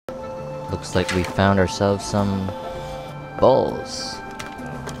Looks like we found ourselves some bulls.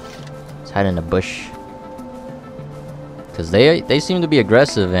 Let's hide in the bush. Because they seem to be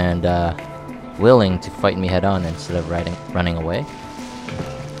aggressive and willing to fight me head on instead of running away.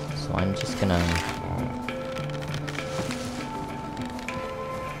 So I'm just gonna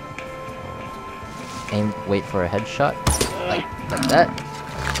wait for a headshot, like that,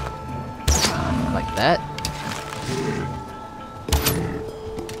 like that.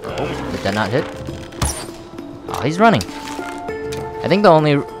 Oh, did that not hit? Oh, he's running. I think the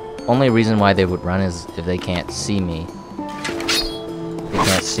only reason why they would run is if they can't see me. They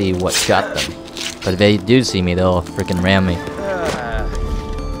can't see what shot them. But if they do see me, they'll freaking ram me.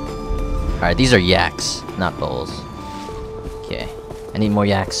 Alright, these are yaks, not bulls. Okay, I need more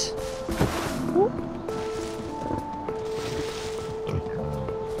yaks.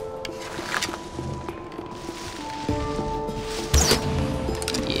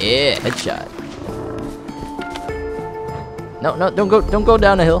 Yeah, headshot. No, don't go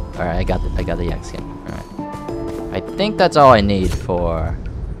down the hill. All right, I got the yak skin. All right, I think that's all I need for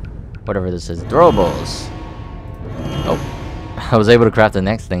whatever this is. Throwables. Oh, I was able to craft the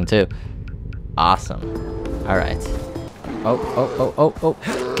next thing too. Awesome. All right. Oh!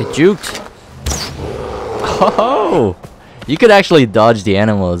 Get juked. Oh, you could actually dodge the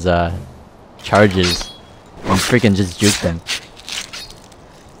animals' charges and freaking just juke them.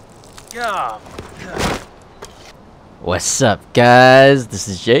 What's up, guys? This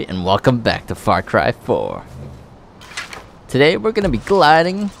is Jay, and welcome back to Far Cry 4. Today, we're gonna be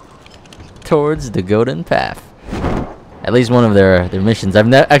gliding towards the Golden Path. At least one of their missions.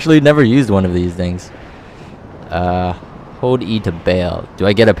 I've actually never used one of these things. Hold E to bail. Do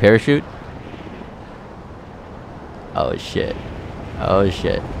I get a parachute? Oh shit! Oh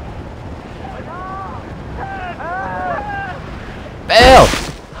shit! Bail!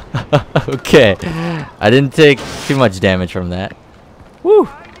 Okay, I didn't take too much damage from that. Woo!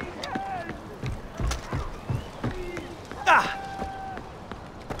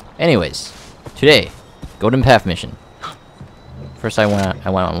 Anyways, today, Golden Path mission. First, I want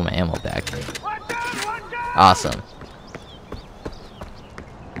all my ammo back. Awesome.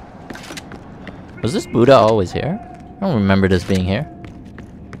 Was this Buddha always here? I don't remember this being here.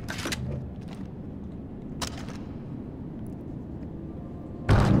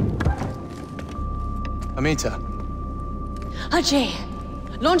 Amita. Ajay,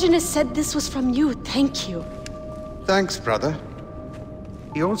 Longinus said this was from you. Thank you. Thanks, brother.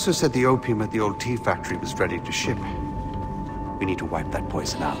 He also said the opium at the old tea factory was ready to ship. We need to wipe that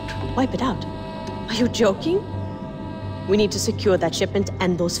poison out. Wipe it out? Are you joking? We need to secure that shipment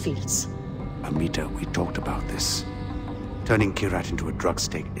and those fields. Amita, we talked about this. Turning Kyrat into a drug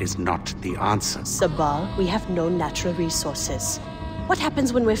state is not the answer. Sabal, we have no natural resources. What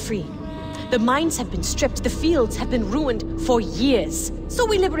happens when we're free? The mines have been stripped, the fields have been ruined for years. So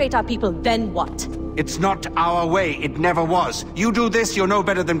we liberate our people, then what? It's not our way, it never was. You do this, you're no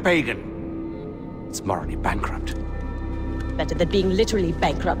better than Pagan. It's morally bankrupt. Better than being literally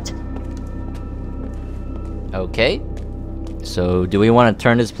bankrupt. Okay. So, do we want to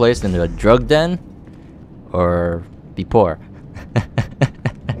turn this place into a drug den? Or be poor?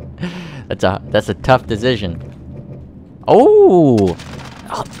 That's a tough decision. Oh!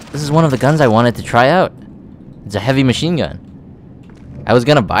 This is one of the guns I wanted to try out. It's a heavy machine gun. I was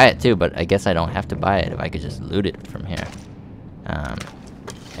gonna buy it too, but I guess I don't have to buy it if I could just loot it from here. I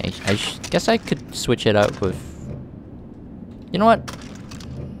guess I could switch it out with... You know what?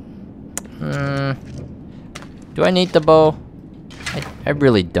 Do I need the bow? I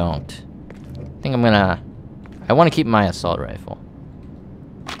really don't. I think I want to keep my assault rifle.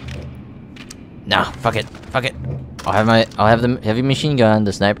 Nah, fuck it. I'll have the heavy machine gun,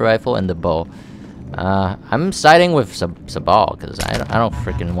 the sniper rifle, and the bow. I'm siding with Sabal because I don't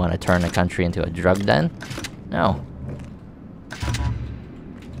freaking want to turn the country into a drug den. No.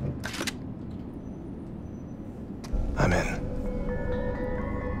 I'm in.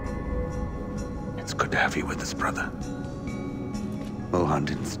 It's good to have you with us, brother. Mohan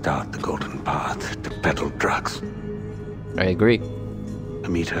didn't start the Golden Path to peddle drugs. I agree.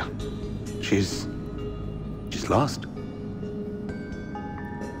 Amita, she's lost.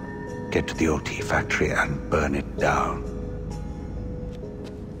 Get to the old tea factory and burn it down.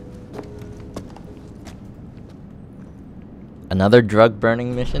 Another drug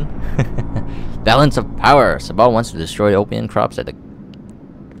burning mission? Balance of power. Sabal wants to destroy opium crops at the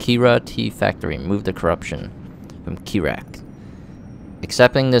Kyrati factory. Remove the corruption from Kyrat.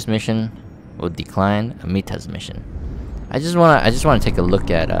 Accepting this mission will decline Amita's mission. I just wanna take a look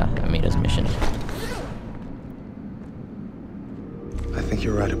at Amita's mission. I think think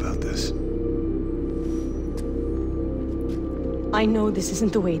you're right about this. I know this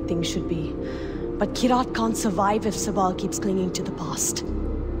isn't the way things should be, but Kyrat can't survive if Sabal keeps clinging to the past.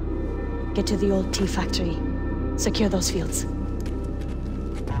 Get to the old tea factory. Secure those fields.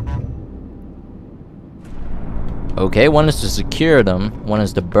 Okay, one is to secure them, one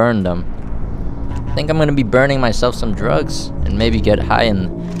is to burn them. I think I'm gonna be burning myself some drugs and maybe get high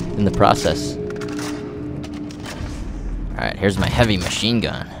in the process. Alright, here's my heavy machine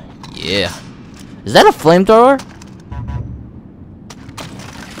gun. Yeah. Is that a flamethrower?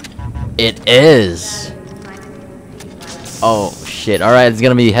 It is. Oh shit. Alright, it's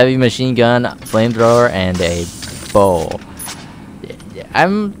gonna be heavy machine gun, flamethrower, and a bow. I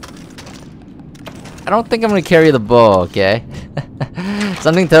don't think I'm gonna carry the bow, okay?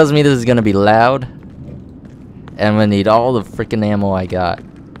 Something tells me this is gonna be loud. And I'm gonna need all the freaking ammo I got.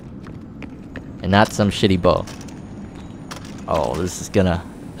 And not some shitty bow. Oh, this is gonna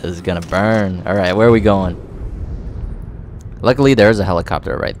burn. Alright, where are we going? Luckily there's a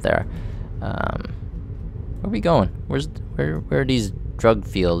helicopter right there. Where are we going? Where are these drug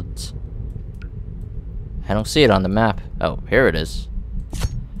fields? I don't see it on the map. Oh, here it is.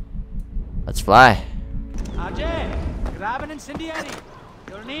 Let's fly. Ajay, grab an incendiary.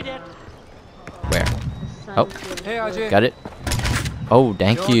 You'll need it. Where? Oh, Hey Ajay. got it. Oh,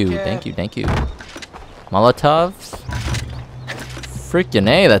 thank you. Molotovs? Freaking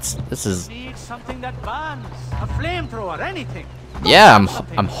A, this is. Need something that burns. A flamethrower, anything. Yeah,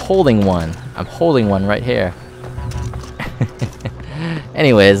 I'm holding one. I'm holding one right here.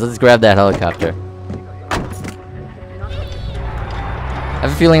 Anyways, let's grab that helicopter. I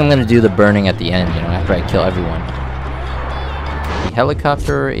have a feeling I'm gonna do the burning at the end, you know, after I kill everyone. The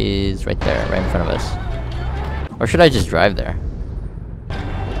helicopter is right there, right in front of us. Or should I just drive there?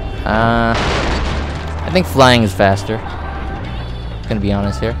 I think flying is faster. Gonna be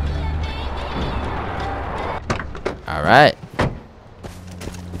honest here. Alright.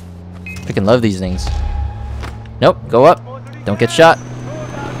 Freaking love these things. Nope, go up. Don't get shot.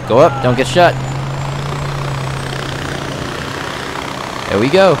 Go up, don't get shot. There we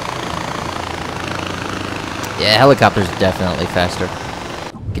go. Yeah, helicopter's definitely faster.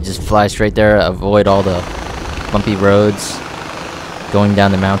 You can just fly straight there, avoid all the bumpy roads, going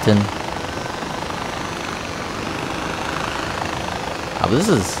down the mountain. Oh, this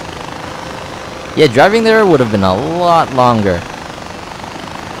is... Yeah, driving there would have been a lot longer.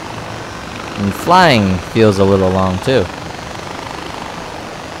 And flying feels a little long, too.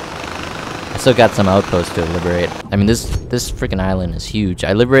 I still got some outposts to liberate. I mean, this freaking island is huge.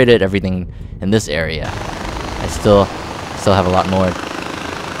 I liberated everything in this area. I still have a lot more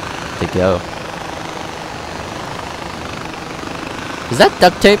to go. Is that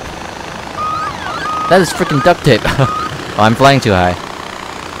duct tape? That is freaking duct tape. Oh, I'm flying too high.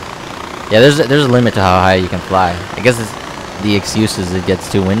 Yeah, there's a limit to how high you can fly. I guess the excuse is it gets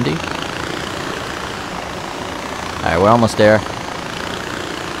too windy. Alright, we're almost there.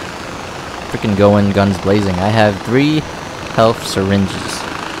 Freaking going, guns blazing. I have 3 health syringes.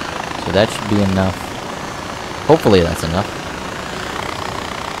 So that should be enough. Hopefully that's enough.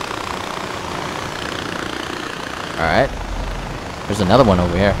 Alright. There's another one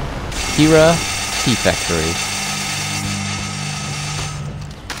over here. Kyrati-Factory.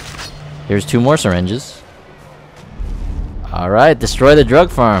 Here's 2 more syringes. Alright, destroy the drug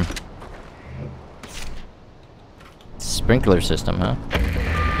farm. Sprinkler system, huh?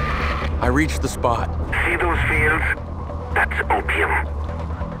 I reached the spot. See those fields? That's opium.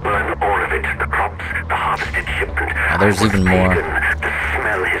 Burn all of it. The crops, the harvested shipment. Oh, there's even more. To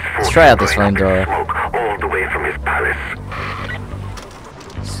smell his Let's try out this flamethrower. smoke all the way from his palace.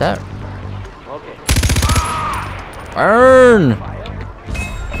 What's that? Burn!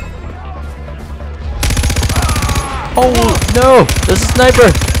 Oh no! There's a sniper!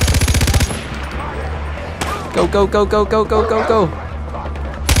 Go, go, go, go, go, go, go, go!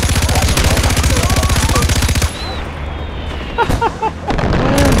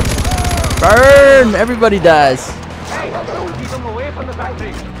 Burn! Everybody dies.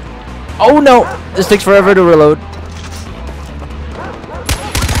 Oh no! This takes forever to reload.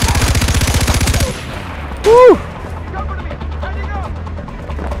 Woo!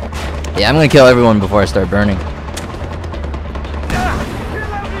 Yeah, I'm gonna kill everyone before I start burning.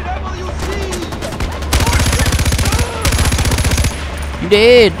 You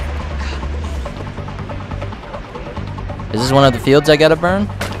did! Is this one of the fields I gotta burn?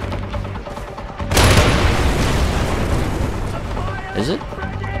 Is it?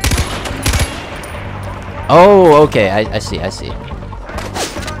 Oh, okay, I see.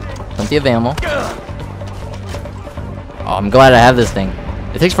 Plenty of ammo. Oh, I'm glad I have this thing.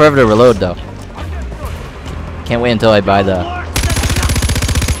 It takes forever to reload though. Can't wait until I buy the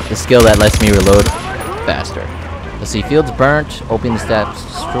skill that lets me reload faster. Let's see, fields burnt, opium steps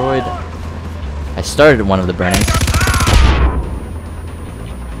destroyed. I started one of the burnings.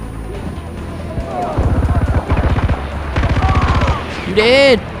 You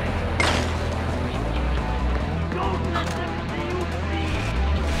did!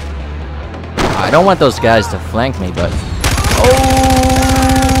 I don't want those guys to flank me, but... Oh!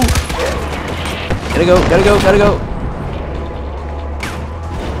 Gotta go, gotta go, gotta go!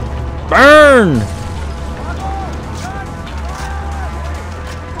 Burn!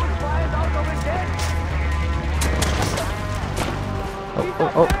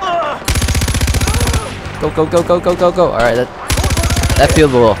 Oh. Go, go, go, go, go, go, go. Alright, that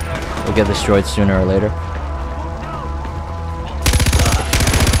field will get destroyed sooner or later.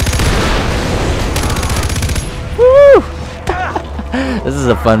 Woo! This is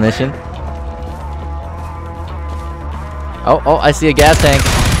a fun mission. Oh, I see a gas tank.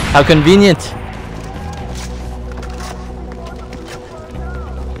 How convenient.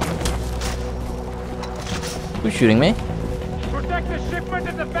 Who's shooting me? Protect the shipment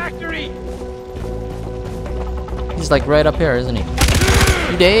at the factory. He's like right up here, isn't he?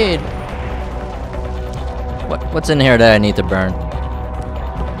 You did. What's in here that I need to burn?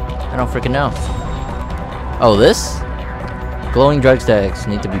 I don't freaking know. Oh, this? Glowing drug stacks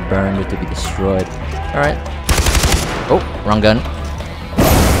need to be burned or to be destroyed. Alright. Oh, wrong gun.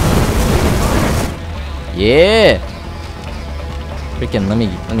 Yeah! Freaking let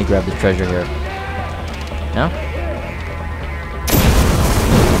me grab the treasure here. No?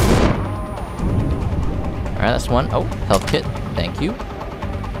 Alright, that's one. Oh, health kit. Thank you.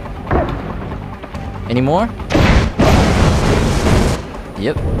 Any more?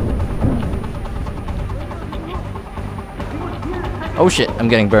 Yep. Oh shit, I'm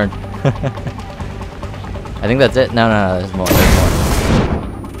getting burned. I think that's it. No, there's more. There's more.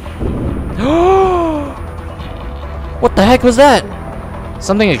 What the heck was that?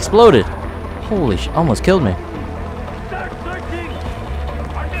 Something exploded. Holy shit, almost killed me.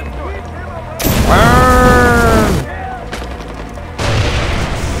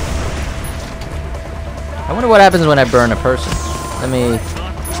 I wonder what happens when I burn a person. Let me...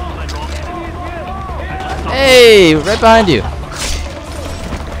 Hey! Right behind you!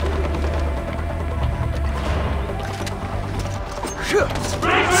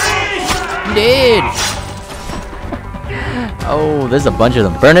 You did! Oh, there's a bunch of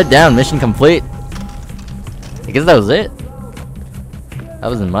them. Burn it down. Mission complete. I guess that was it. That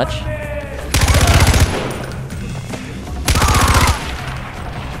wasn't much.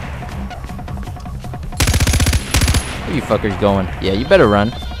 Where you fuckers going? Yeah, you better run.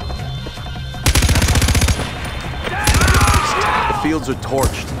 The fields are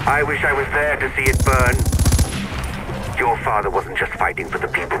torched. I wish I was there to see it burn. Your father wasn't just fighting for the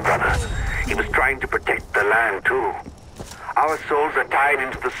people, brother. He was trying to protect the land, too. Our souls are tied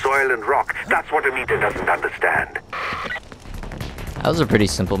into the soil and rock. That's what Amita doesn't understand. That was a pretty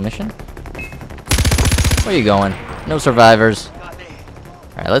simple mission. Where are you going? No survivors.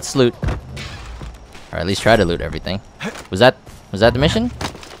 Alright, let's loot. Or at least try to loot everything. Was that the mission?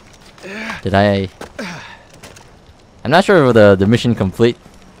 Did I... I'm not sure if the mission complete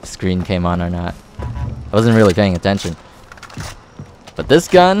screen came on or not. I wasn't really paying attention. But this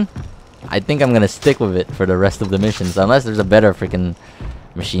gun, I think I'm gonna stick with it for the rest of the missions, unless there's a better freaking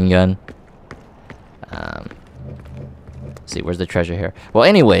machine gun. Let's see, where's the treasure here? Well,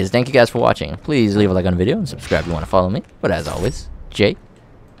 anyways, thank you guys for watching. Please leave a like on the video and subscribe if you want to follow me. But as always, Jay,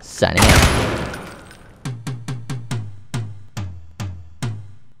 signing out.